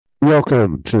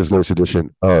Welcome to this latest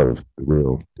edition of the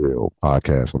Real Deal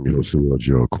Podcast. I'm your host, Surreal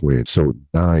Joe Quinn. So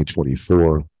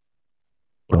 924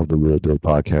 of the Real Deal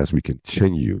Podcast, we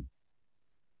continue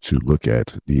to look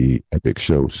at the epic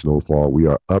show Snowfall. We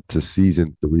are up to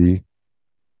season 3.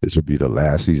 This will be the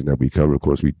last season that we cover. Of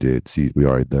course, we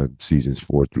already done seasons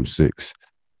 4 through 6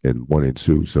 and 1 and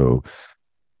 2. So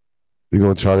we're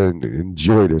gonna try to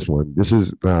enjoy this one. This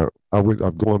is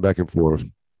I'm going back and forth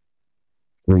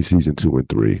between season 2 and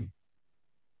 3.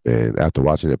 And after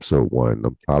watching episode 1,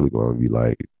 I'm probably going to be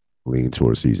like lean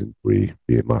towards season 3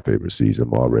 being my favorite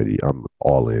season. I'm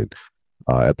all in.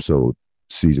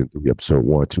 Season 3, episode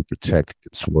 1, to protect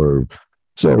and swerve.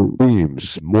 So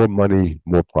themes: more money,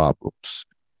 more problems.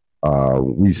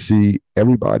 We see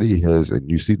everybody has, and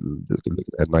you see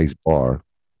a nice bar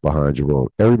behind Jerome.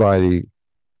 Everybody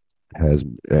has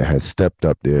stepped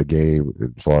up their game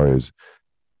as far as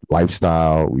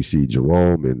lifestyle. We see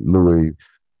Jerome and Louis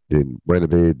then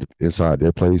renovated inside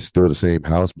their place, still the same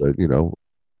house, but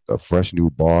a fresh new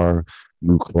bar,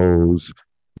 new clothes.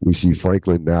 We see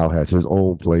Franklin now has his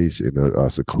own place in a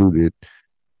secluded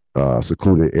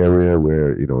area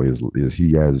where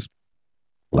he has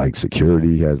like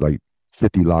security. He has like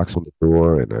 50 locks on the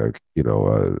door and a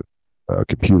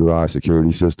computerized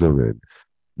security system, and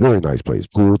very nice place,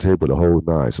 pool table, the whole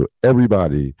nine. So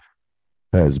everybody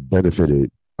has benefited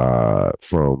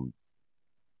from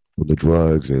the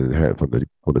drugs and from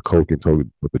the coke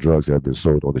and with the drugs that have been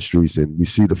sold on the streets. And we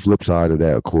see the flip side of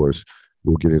that. Of course,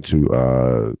 we'll get into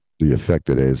the effect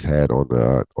that it has had on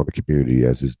the community,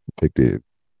 as is depicted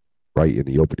right in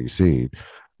the opening scene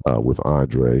with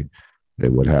Andre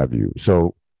and what have you.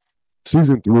 So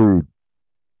season 3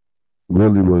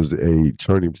 really was a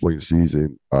turning point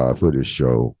season for this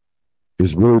show.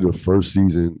 It's really the first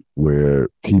season where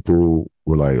people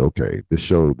were like, okay, this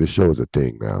show is a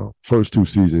thing now. First 2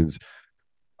 seasons,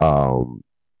 um,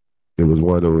 it was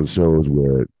one of those shows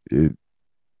where it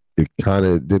kind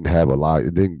of didn't have a lot.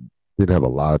 It didn't have a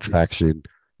lot of traction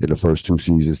in the first 2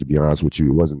 seasons. To be honest with you,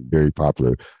 it wasn't very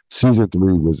popular. Season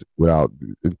 3 was without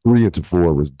 3 into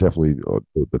 4 was definitely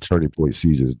the turning point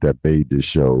seasons that made this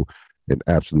show an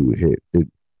absolute hit. It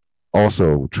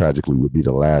also tragically would be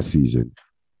the last season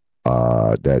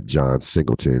that John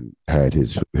Singleton had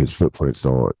his footprints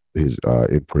on, his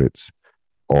imprints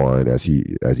on, as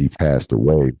he passed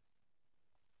away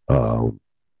um,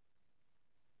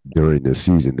 during this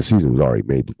season. The season was already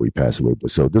made before he passed away,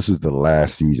 but so this is the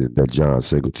last season that John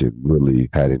Singleton really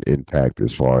had an impact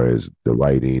as far as the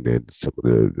writing and some of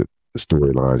the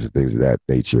storylines and things of that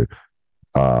nature.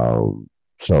 Um,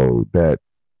 so that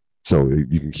so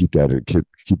you can keep that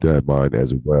in mind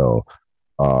as well.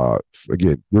 Uh,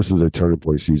 Again, this is a turning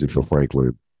point season for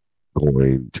Franklin,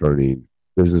 turning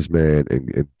businessman,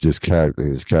 and just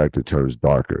his character turns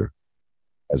darker,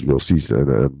 as we'll see in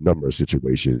a number of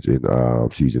situations in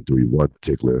season 3. One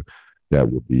particular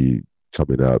that will be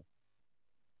coming up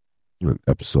in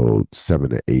episode 7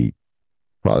 to 8.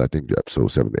 Probably, I think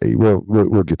episode 7 to 8.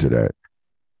 We'll get to that.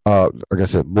 Like I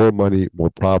said, more money, more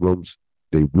problems.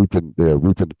 They're reaping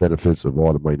the benefits of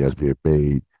all the money that's being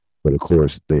made, but of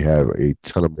course they have a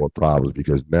ton of more problems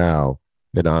because now,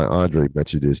 and Andre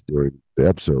mentioned this during the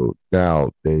episode.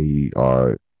 Now there's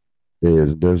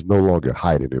no longer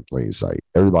hiding in plain sight.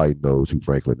 Everybody knows who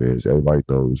Franklin is. Everybody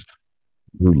knows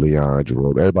who Leon,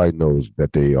 Jerome. Everybody knows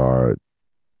that they are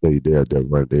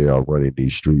running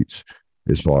these streets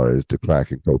as far as the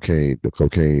crack and cocaine, the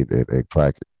cocaine and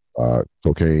crack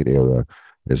cocaine era,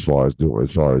 as far as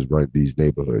running these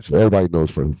neighborhoods. So everybody knows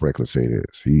who Franklin Saint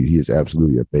is. He is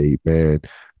absolutely a made man.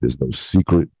 There's no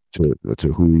secret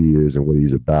to who he is and what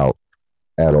he's about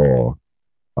at all.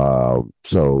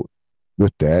 So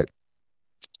with that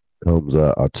comes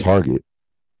a target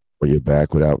on your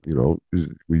back. Without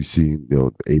we've seen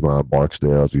Avon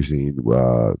Barksdales, we've seen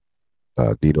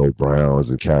Nino Browns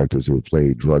and characters who have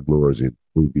played drug lords in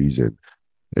movies and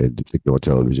depicted on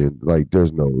television.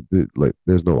 There's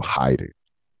no hiding.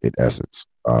 In essence,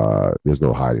 there's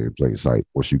no hiding in plain sight.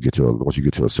 Once you get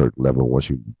to a certain level, once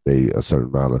you pay a certain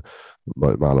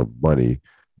amount of money,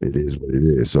 it is what it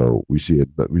is. So we see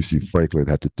Franklin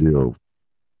had to deal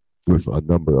with a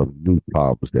number of new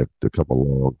problems that come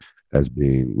along as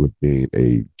being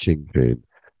a kingpin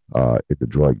in the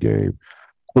drug game.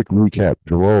 Quick recap: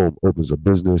 Jerome opens a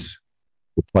business.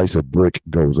 The price of brick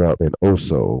goes up, and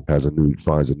Oso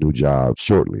finds a new job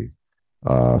shortly.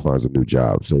 Finds a new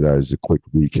job. So that is a quick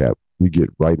recap. We get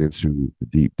right into the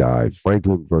deep dive.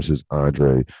 Franklin versus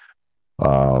Andre.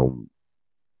 Um,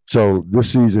 so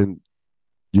this season,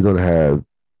 you're gonna have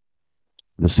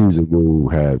the season will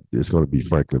have it's going to be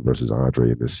Franklin versus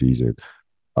Andre in this season.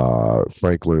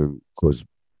 Franklin, of course,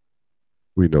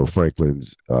 We know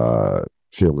Franklin's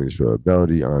feelings for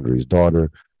Melody, Andre's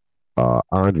daughter.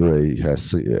 Andre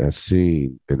has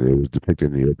seen, and it was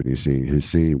depicted in the opening scene, has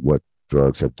seen what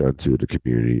drugs have done to the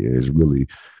community, and is really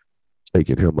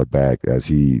taking him aback. As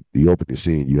the opening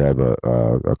scene, you have a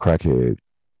crackhead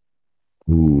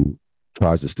who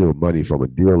tries to steal money from a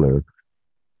dealer,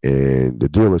 and the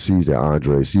dealer sees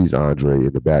Andre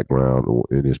in the background or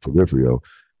in his peripheral,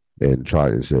 and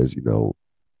says,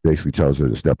 basically tells her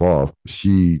to step off.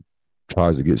 She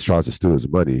tries to steal his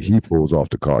money. He pulls off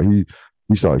the car. He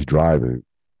starts driving,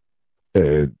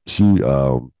 and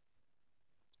it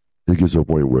gets to a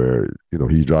point where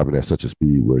he's driving at such a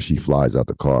speed where she flies out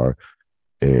the car,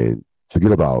 and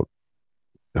forget about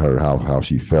her how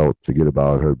she felt, forget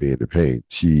about her being in pain.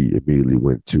 She immediately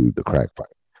went to the crack pipe.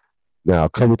 Now, a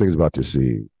couple of things about this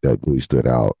scene that really stood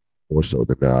out more so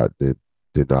than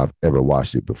I've ever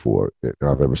watched it before. Than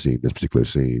I've ever seen this particular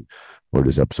scene or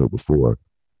this episode before.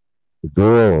 The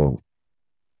girl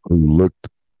who looked,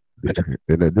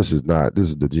 and this is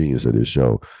the genius of this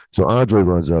show. So Andre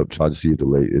runs up, tries to see if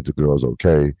the girl's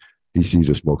okay. He sees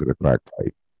her smoking a crack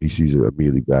pipe. He sees her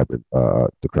immediately grabbing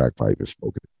the crack pipe and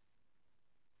smoking it.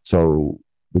 So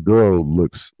the girl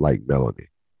looks like Melanie.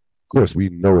 Of course, we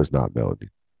know it's not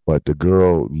Melanie, but the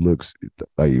girl looks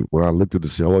like, when I looked at the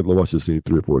scene, I watched the scene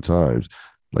 3 or 4 times.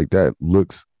 Like, that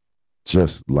looks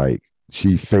just like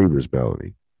she favors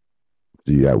Melanie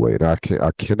that way, and I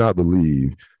cannot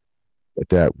believe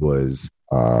that was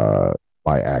by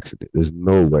accident. There's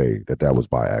no way that was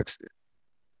by accident,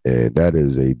 and that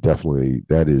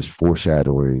is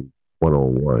foreshadowing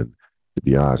 101. To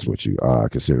be honest with you,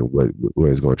 considering what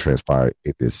is going to transpire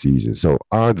in this season. So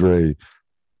Andre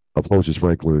approaches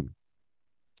Franklin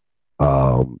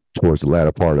towards the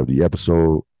latter part of the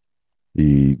episode.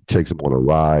 He takes him on a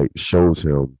ride, shows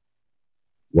him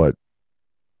what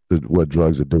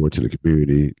drugs are doing to the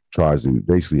community, tries to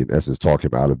basically, in essence, talk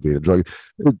him out of being a drug.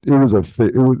 It was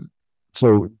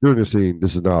so during the scene.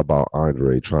 This is not about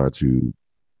Andre trying to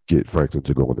get Franklin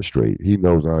to go on the straight. He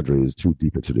knows Andre is too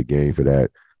deep into the game for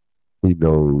that. He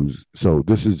knows. So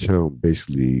this is him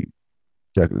basically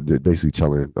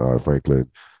telling Franklin,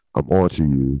 "I'm on to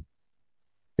you,"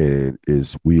 and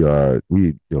basically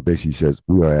says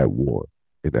we are at war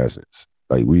in essence.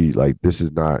 This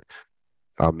is not.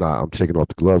 I'm taking off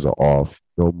the gloves are off.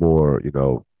 No more,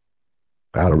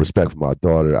 out of respect for my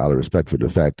daughter, out of respect for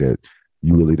the fact that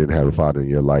you really didn't have a father in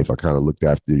your life. I kind of looked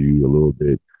after you a little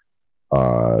bit,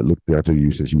 looked after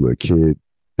you since you were a kid.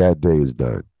 That day is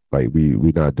done. Like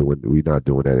we're not doing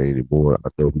that anymore. I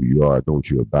know who you are. I know what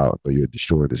you're about. I know you're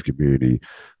destroying this community.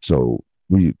 So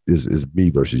it's me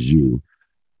versus you.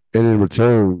 And in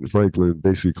return, Franklin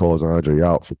basically calls Andre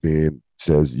out for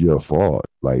says you're a fraud.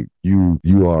 Like you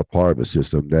are a part of a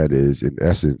system that is in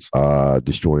essence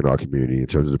destroying our community in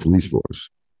terms of the police force.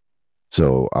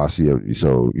 So I see it.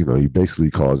 So he basically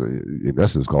in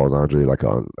essence calls Andre like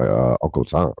a Uncle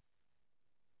Tom.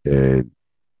 And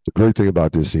the great thing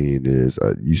about this scene is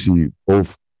you see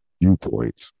both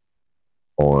viewpoints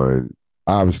on,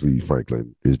 obviously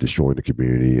Franklin is destroying the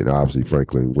community, and obviously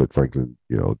what Franklin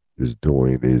is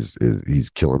doing is he's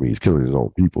killing his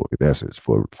own people in essence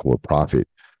for profit.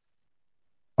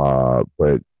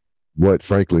 But what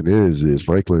Franklin is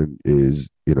Franklin is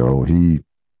he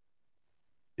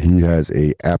has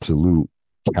a absolute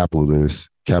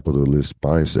capitalist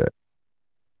mindset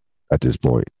at this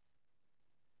point.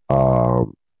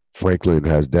 Franklin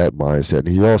has that mindset, and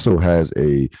he also has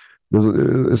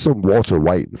there's some Walter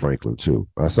White in Franklin too.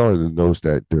 I started to notice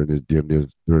that during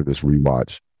this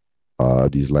rewatch,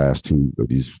 these last two of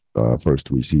these first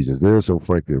 3 seasons, there's some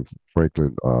Franklin,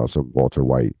 some Walter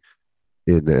White.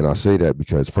 And I say that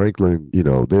because Franklin, he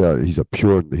is a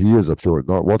pure.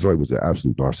 Walter White was an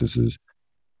absolute narcissist.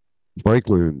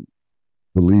 Franklin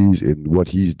believes in what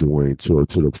he's doing to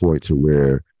the point to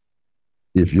where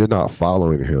if you're not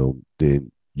following him,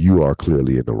 then you are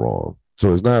clearly in the wrong.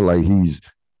 So it's not like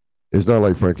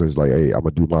Franklin's like, hey, I'm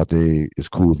gonna do my thing. It's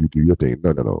cool if you do your thing.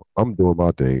 No. I'm doing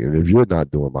my thing. And if you're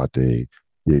not doing my thing,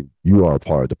 then you are a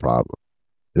part of the problem.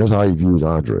 And that's how he views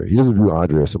Andre. He doesn't view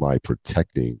Andre as somebody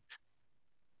protecting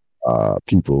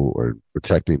people or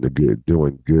protecting the good,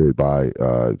 doing good by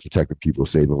protecting people,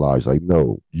 saving lives. Like,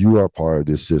 no, you are part of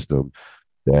this system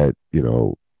that,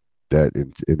 that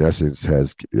in essence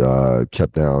has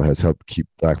has helped keep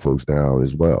Black folks down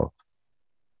as well,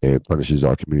 and punishes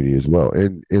our community as well.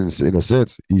 And in a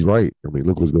sense, he's right. I mean,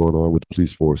 look what's going on with the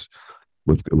police force,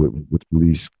 with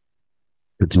police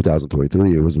in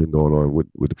 2023. It was been going on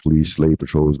with the police, slave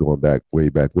patrols going back way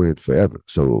back when, forever.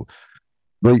 So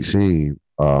great scene.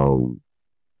 Again,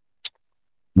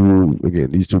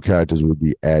 these two characters would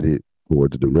be added for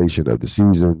the duration of the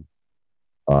season.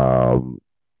 Um,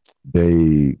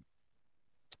 they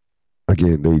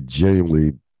they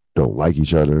genuinely don't like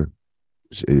each other,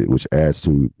 which adds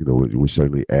to which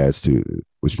certainly adds to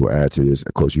which will add to this.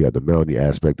 Of course, you have the Melanie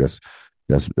aspect.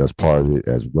 That's part of it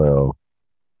as well.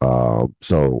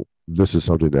 So this is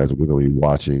something that we're going to be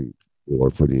watching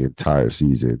for the entire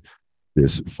season.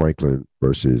 This Franklin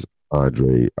versus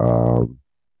Andre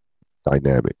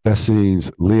dynamic. That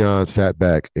scene's Leon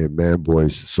Fatback and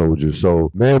Manboy's Soldier.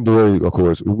 So Manboy, of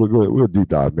course, we'll deep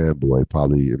dive Manboy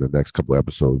probably in the next couple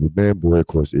episodes. But Manboy, of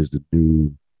course, is the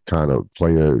new kind of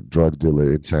player, drug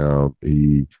dealer in town.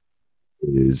 He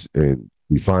is, and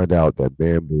we find out that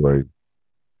Manboy,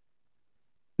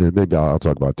 and maybe I'll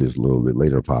talk about this a little bit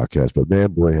later in the podcast, but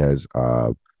Manboy has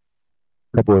a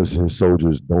couple of his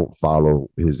soldiers don't follow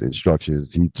his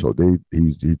instructions. He told them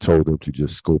to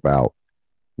just scope out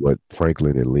what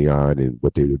Franklin and Leon and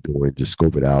what they were doing, just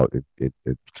scope it out and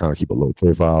kind of keep a low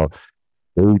profile.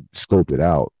 They scoped it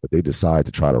out, but they decided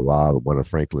to try to rob one of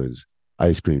Franklin's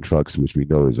ice cream trucks, which we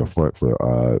know is a front for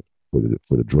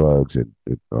the drugs and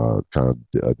kind of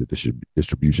the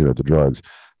distribution of the drugs.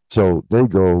 So they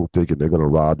go thinking they're going to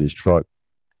rob this truck.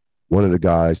 One of the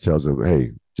guys tells them,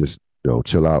 "Hey, just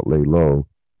chill out, lay low."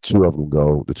 Two of them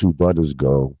go. The two brothers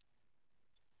go,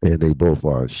 and they both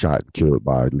are shot and killed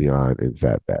by Leon and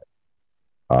Fatback.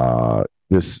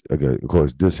 This again, of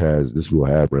course, this will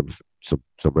have some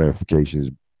ramifications,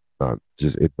 not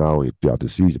only throughout the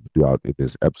season, but throughout in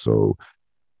this episode.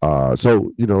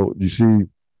 So you see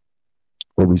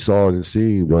what we saw in the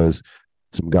scene was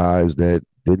some guys that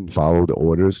didn't follow the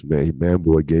orders.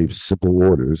 Manboy gave simple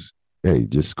orders. Hey,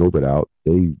 just scope it out.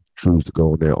 They choose to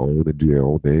go on their own and do their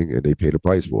own thing, and they pay the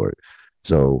price for it.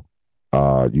 So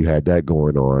you had that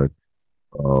going on.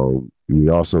 We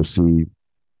also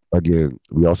get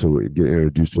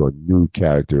introduced to a new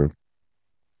character,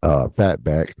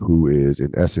 Fatback, who is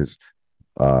in essence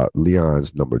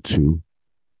Leon's number two.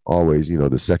 Always,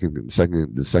 the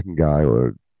second guy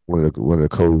or one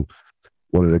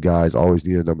of the guys always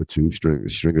needed number two.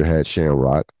 Stringer had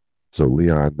Shamrock. So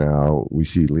Leon now, we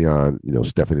see Leon,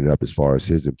 stepping it up as far as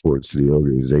his importance to the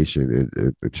organization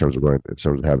in terms of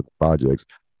having projects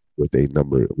with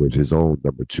his own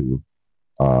number two.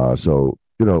 So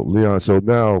Leon. So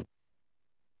now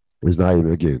it's not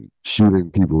even again shooting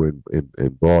people in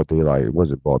broad daylight. It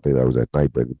wasn't broad daylight; it was at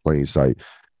night, but in plain sight.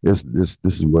 This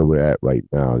is where we're at right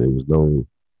now. There was no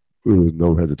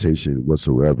hesitation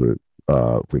whatsoever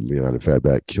with Leon and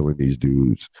Fatback killing these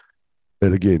dudes.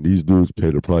 And again, these dudes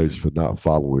paid the price for not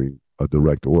following a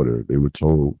direct order. They were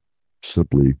told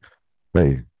simply,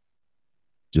 "Hey,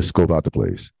 just scope out the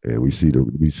place," and we see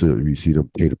them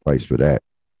pay the price for that.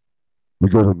 We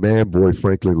go to Manboy,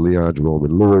 Franklin, Leon, Jerome,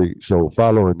 and Louis. So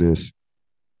following this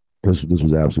was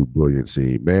an absolute brilliant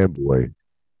scene. Manboy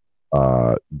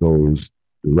goes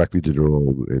directly to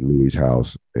Jerome and Louis'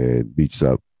 house and meets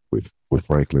up with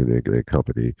Franklin and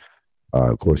company.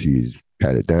 Of course, he's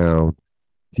patted down.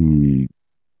 He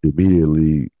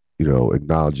immediately,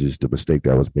 acknowledges the mistake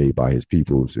that was made by his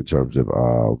peoples in terms of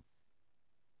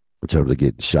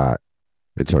getting shot,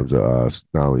 in terms of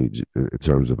not only in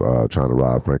terms of trying to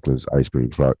rob Franklin's ice cream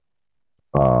truck,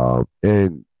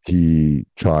 and he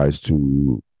tries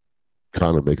to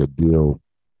kind of make a deal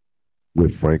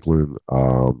with Franklin.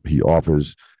 He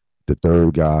offers the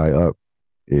third guy up,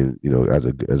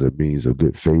 as a means of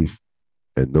good faith,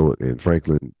 and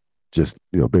Franklin just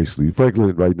basically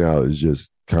Franklin right now is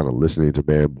just kind of listening to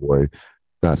Manboy,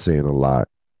 not saying a lot.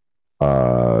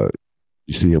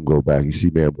 You see him go back. You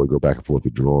see Manboy go back and forth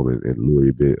with Jerome and Louis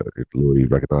a bit. And Louis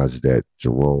recognizes that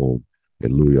Jerome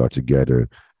and Louis are together.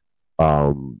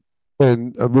 And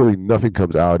really nothing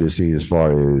comes out of this scene as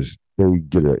far as they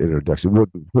get an introduction.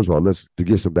 First of all, to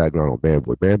get some background on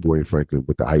Manboy. Manboy and Franklin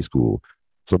went to high school.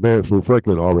 So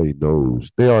Franklin they already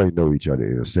know each other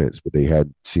in a sense, but they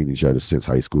hadn't seen each other since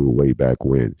high school way back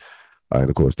when. And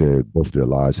of course, both of their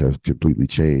lives have completely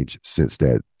changed since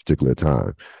that particular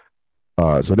time.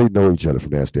 So they know each other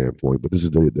from that standpoint, but this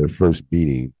is their first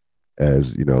meeting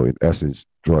as, in essence,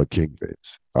 drug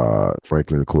kingpins.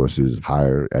 Franklin, of course, is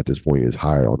higher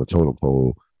on the totem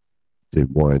pole than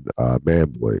one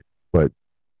Manboy. But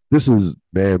this is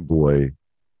Manboy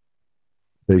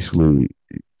basically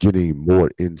getting more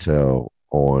intel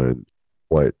on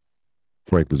what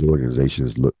Franklin's organization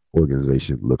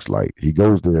looks like. He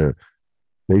goes there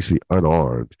basically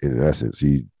unarmed. In essence,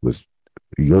 he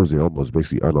goes there almost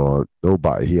basically unarmed.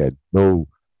 Nobody. He had no.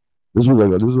 This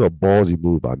was a ballsy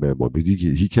move by Manboy because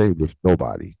he came with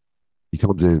nobody. He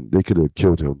comes in. They could have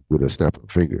killed him with a snap of a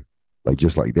finger,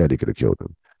 just like that. They could have killed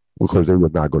him. Of course, they were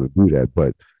not going to do that,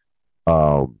 but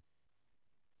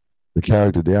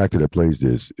the actor that plays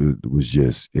this, it was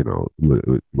just,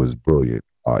 was brilliant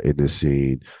in this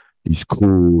scene. He's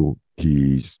cool.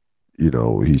 He's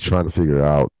trying to figure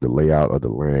out the layout of the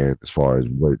land as far as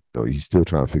he's still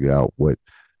trying to figure out what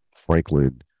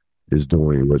Franklin is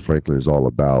doing, what Franklin is all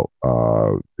about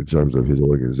in terms of his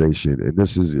organization. And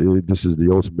this is the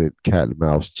ultimate cat and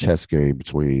mouse chess game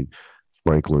between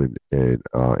Franklin and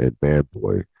Man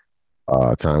Boy.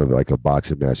 Kind of like a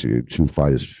boxing match, two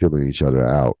fighters filling each other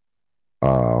out.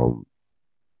 Um,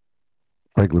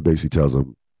 Franklin basically tells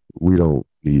him, "We don't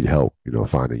need help,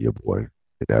 finding your boy."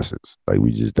 In essence, like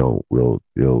we just don't.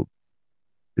 He'll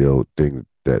think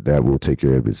that will take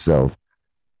care of itself.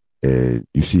 And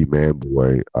you see Man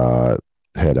Boy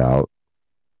head out.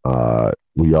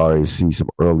 We already see some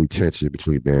early tension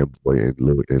between Man Boy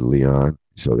and Leon,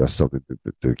 so that's something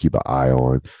to keep an eye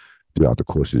on throughout the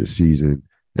course of the season.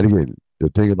 And again, the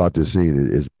thing about this scene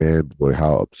is Man Boy,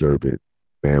 how observant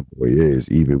Man Boy is,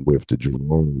 even with the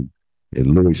Jerome and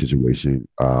Louis situation.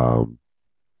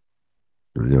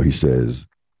 He says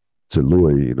to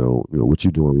Louis, what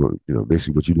you doing,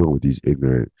 basically what you doing with these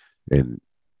ignorant and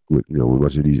with a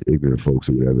bunch of these ignorant folks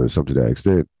or whatever, something to that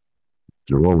extent.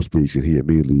 Jerome speaks and he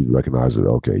immediately recognizes,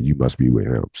 okay, you must be with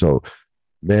him. So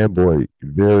Man Boy,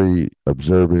 very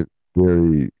observant,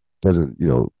 very doesn't,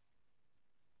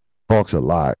 talks a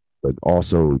lot, but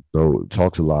also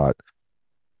talks a lot,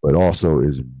 but also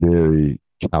is very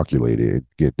calculated. And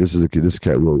again, this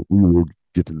cat. We will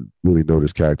get to really know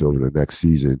this character over the next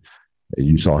season, and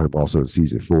you saw him also in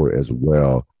season 4 as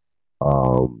well.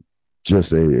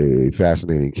 Just a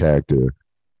fascinating character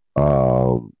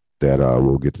that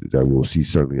we'll see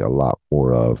certainly a lot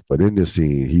more of. But in this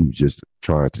scene, he was just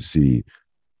trying to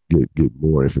get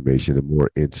more information and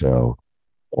more intel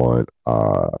on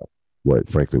what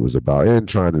Franklin was about, and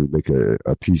trying to make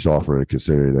a peace offering,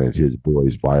 considering that his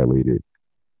boys violated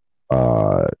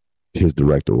uh, his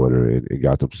direct order and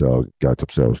got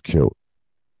themselves killed.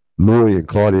 Louis and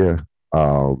Claudia.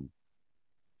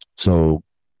 So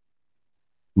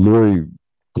Louis,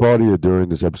 Claudia during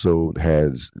this episode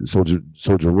has so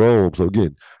Jerome. So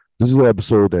again, this is an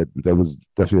episode that was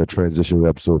definitely a transitional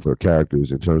episode for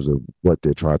characters in terms of what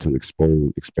they're trying to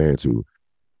expand to.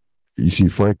 You see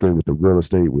Franklin with the real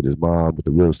estate, with his mom with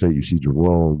the real estate. You see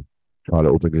Jerome try to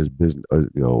open his business,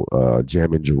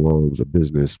 jamming Jerome's a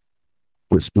business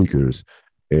with speakers.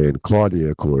 And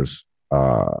Claudia, of course,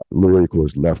 Louis, of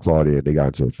course, left Claudia and they got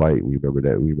into a fight. We remember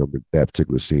that. We remember that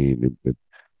particular scene and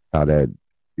how that,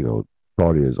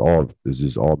 Claudia is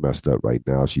just all messed up right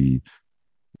now. She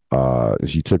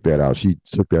took that out. She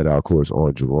took that out, of course,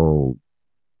 on Jerome.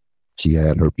 She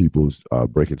had her peoples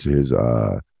break into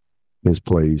his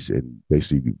place and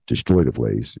basically destroy the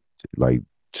place. Like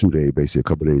basically a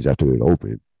couple of days after it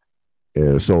opened.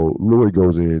 And so Louis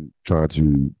goes in trying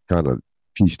to kind of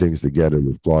piece things together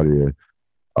with Claudia,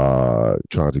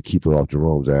 trying to keep her off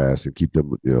Jerome's ass and keep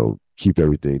them, keep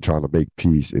everything, trying to make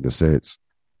peace in a sense.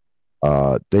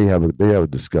 They have a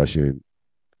discussion.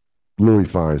 Louis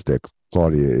finds that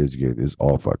Claudia is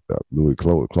all fucked up.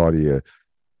 Claudia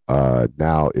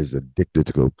now is addicted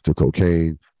to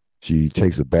cocaine. She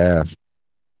takes a bath,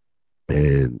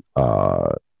 and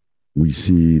we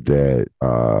see that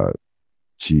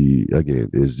she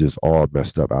again is just all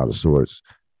messed up, out of sorts.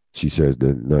 She says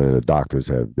that none of the doctors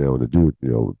have been able to do,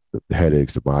 the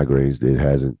headaches, the migraines. It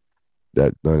hasn't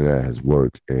that none of that has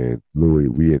worked. And Louis,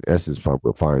 we in essence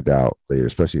will find out later,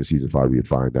 especially in season 5, we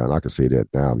find out. And I can say that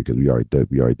now because we already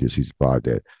did season 5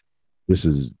 that this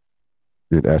is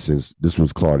in essence this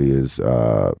was Claudia's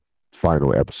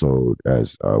final episode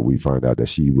as we find out that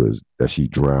she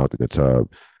drowned in the tub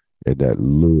and that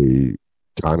Louis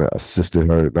kind of assisted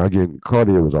her. Now again,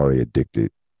 Claudia was already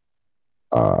addicted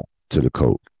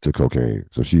to cocaine,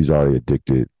 so she's already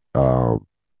addicted.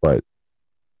 But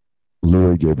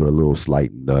Louis gave her a little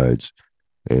slight nudge,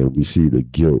 and we see the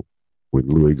guilt when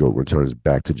Louis returns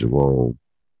back to Jerome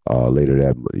later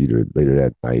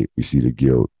that night. We see the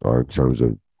guilt in terms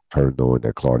of her knowing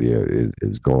that Claudia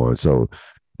is gone. So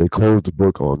they closed the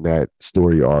book on that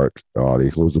story arc.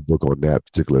 They closed the book on that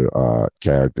particular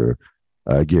character.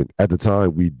 Again, at the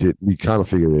time we kind of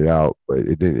figured it out, but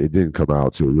it didn't come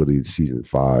out till really season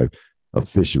 5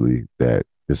 officially that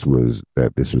this was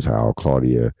how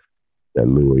Claudia, that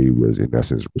Louis was in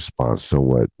essence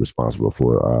somewhat responsible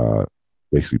for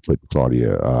basically putting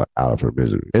Claudia out of her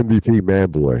misery. MVP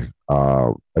Man Boy.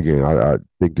 Again, I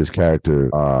think this character,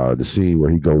 the scene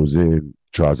where he goes in,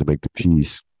 tries to make the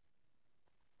peace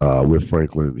with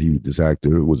Franklin. This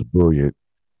actor was brilliant.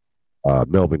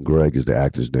 Melvin Gregg is the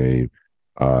actor's name.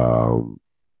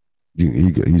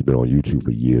 he's been on YouTube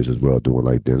for years as well, doing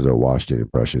like Denzel Washington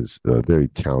impressions. A very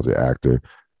talented actor.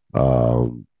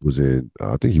 Was in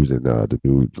I think he was in the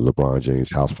new LeBron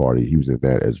James House Party. He was in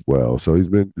that as well. So he's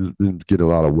been getting a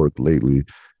lot of work lately.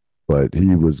 But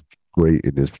he was great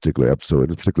in this particular episode. In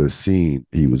this particular scene,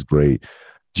 he was great.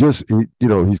 Just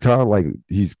he's kind of like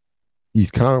he's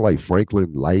kind of like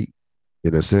Franklin Light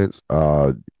in a sense.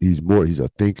 He's a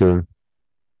thinker,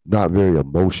 not very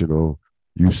emotional.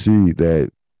 You see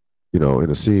that in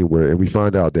a scene where, and we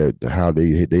find out that how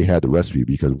they had the recipe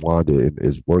because Wanda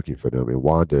is working for them, and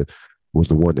Wanda was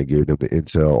the one that gave them the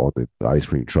intel on the ice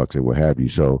cream trucks and what have you.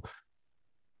 So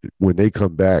when they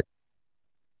come back,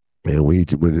 and when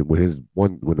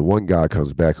the one guy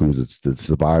comes back who's the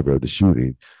survivor of the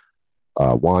shooting,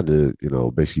 Wanda,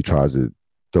 basically tries to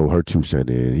throw her 2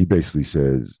 cents in. He basically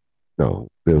says, no,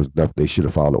 there was nothing. They should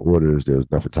have followed orders. There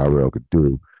was nothing Tyrell could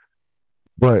do.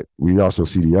 But we also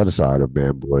see the other side of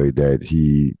Man Boy that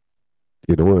he,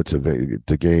 in order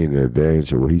to gain an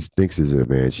advantage or what he thinks is an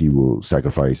advantage, he will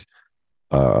sacrifice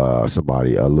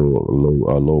somebody, a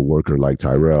little worker like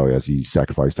Tyrell, as he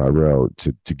sacrificed Tyrell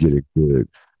to get it good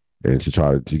and to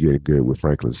try to get it good with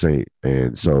Franklin Saint.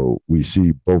 And so we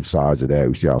see both sides of that.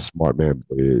 We see how smart Man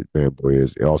Boy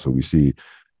is. And also, we see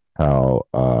how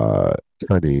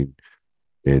cunning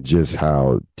and just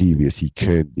how devious he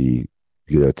can be.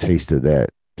 You get a taste of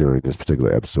that during this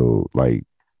particular episode. Like,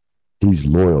 he's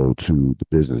loyal to the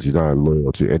business. He's not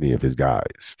loyal to any of his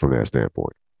guys from that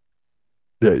standpoint.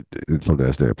 From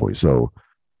that standpoint. So,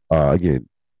 again,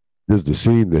 there's the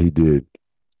scene that he did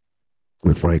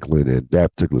with Franklin and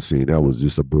that particular scene. That was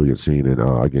just a brilliant scene. And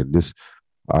again,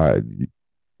 uh,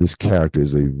 this character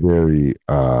is a very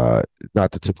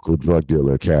not the typical drug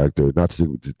dealer character. I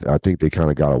think they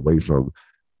kind of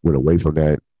went away from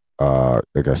that.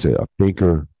 Like I said, a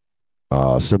thinker,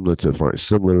 similar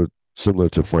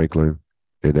to Franklin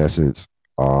in essence.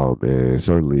 And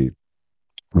certainly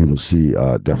we will see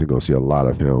definitely going to see a lot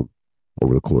of him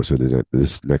over the course of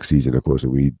this next season. Of course,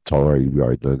 and we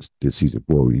already done this season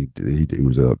 4. He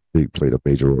was played a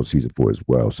major role in season 4 as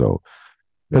well. So,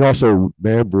 and also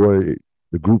Man Boy,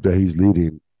 the group that he's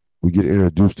leading, we get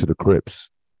introduced to the Crips.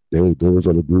 Those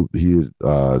are the group he is.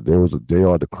 They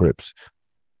are the Crips.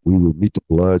 We will meet the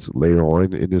Bloods later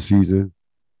on in this season,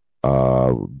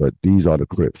 but these are the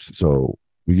Crips. So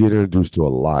we get introduced to a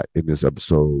lot in this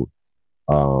episode.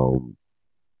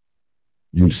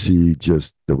 You see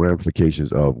just the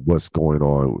ramifications of what's going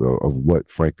on,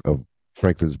 of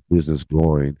Franklin's business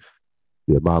growing,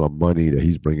 the amount of money that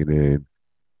he's bringing in,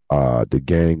 the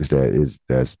gangs that is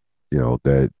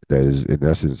in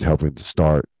essence helping to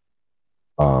start.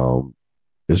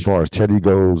 As far as Teddy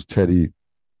goes, Teddy,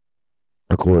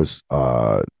 of course,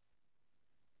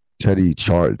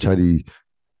 Teddy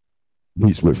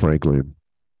meets with Franklin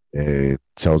and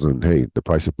tells him, "Hey, the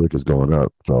price of brick is going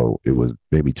up. So it was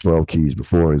maybe 12 keys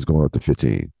before, it's going up to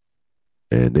 15."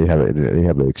 And they have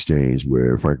an exchange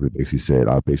where Franklin basically said,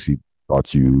 "I basically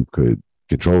thought you could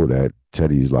control that."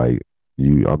 Teddy's like,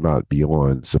 I'm not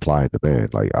beyond supply and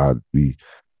demand. Like I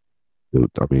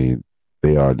mean,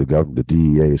 they are the government. The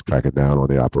DEA is cracking down on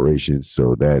their operations,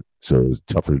 so it's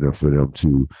tougher enough for them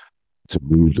to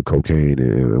move the cocaine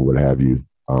and what have you.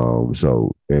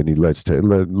 So and he lets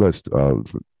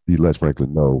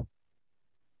Franklin know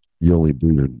you only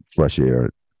breathing fresh air,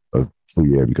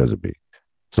 free air because of me.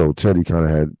 So Teddy kind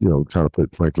of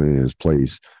put Franklin in his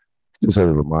place, just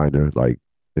as a reminder, like,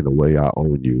 in a way, I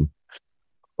own you.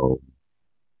 Um,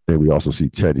 and we also see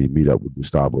Teddy meet up with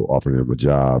Gustavo, offering him a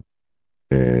job,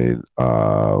 and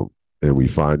we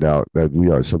find out that we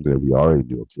are something that we already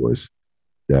knew, of course.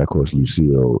 That, of course,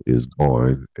 Lucille is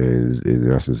gone and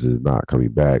in essence is not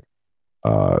coming back.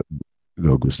 Uh,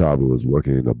 Gustavo is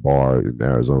working in a bar in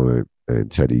Arizona,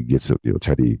 and Teddy gets him.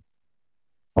 Teddy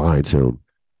finds him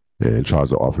and tries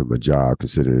to offer him a job,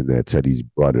 considering that Teddy's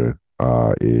brother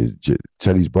in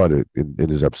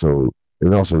this episode.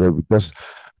 And also, this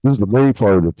is the main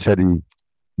part of the Teddy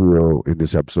deal in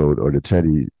this episode, or the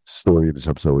Teddy story in this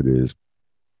episode, is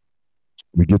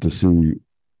we get to see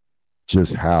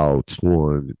just how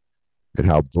torn and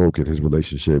how broken his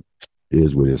relationship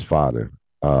is with his father.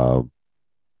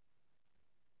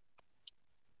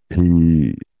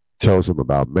 He tells him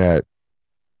about Matt.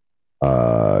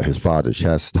 His father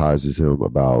chastises him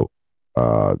about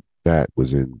Matt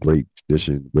was in great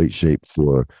condition, great shape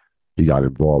before he got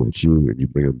involved with you, and you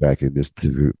bring him back in this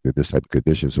type of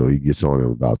condition. So he gets on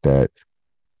him about that.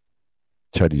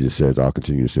 Teddy just says, "I'll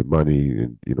continue to send money,"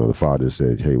 and the father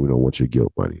said, "Hey, we don't want your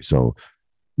guilt money." So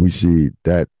we see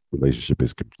that relationship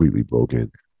is completely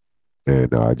broken, and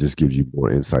just gives you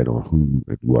more insight on who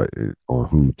and what on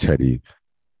who Teddy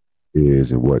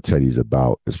is and what Teddy's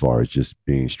about as far as just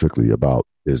being strictly about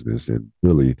business and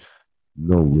really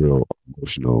no real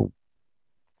emotional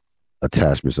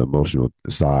attachments, emotional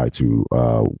side to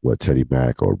what Teddy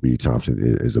Mack or Reed Thompson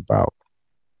is about.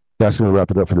 That's going to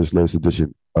wrap it up for this latest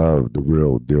edition of the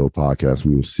Real Deal podcast.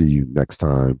 We will see you next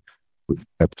time with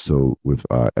episode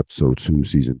 2,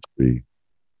 season 3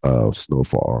 of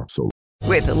Snowfall. So,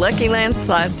 with the Lucky Land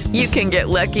Slots, you can get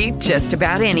lucky just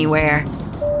about anywhere.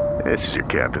 This is your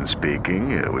captain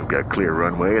speaking. We've got clear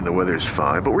runway and the weather's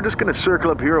fine, but we're just going to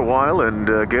circle up here a while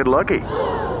and get lucky.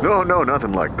 No,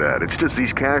 nothing like that. It's just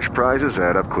these cash prizes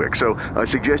add up quick. So I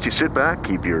suggest you sit back,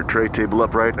 keep your tray table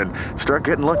upright, and start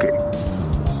getting lucky.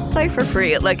 Play for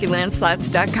free at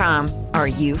LuckyLandSlots.com. Are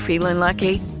you feeling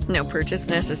lucky? No purchase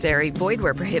necessary. Void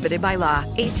where prohibited by law.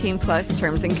 18+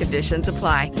 terms and conditions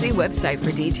apply. See website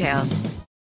for details.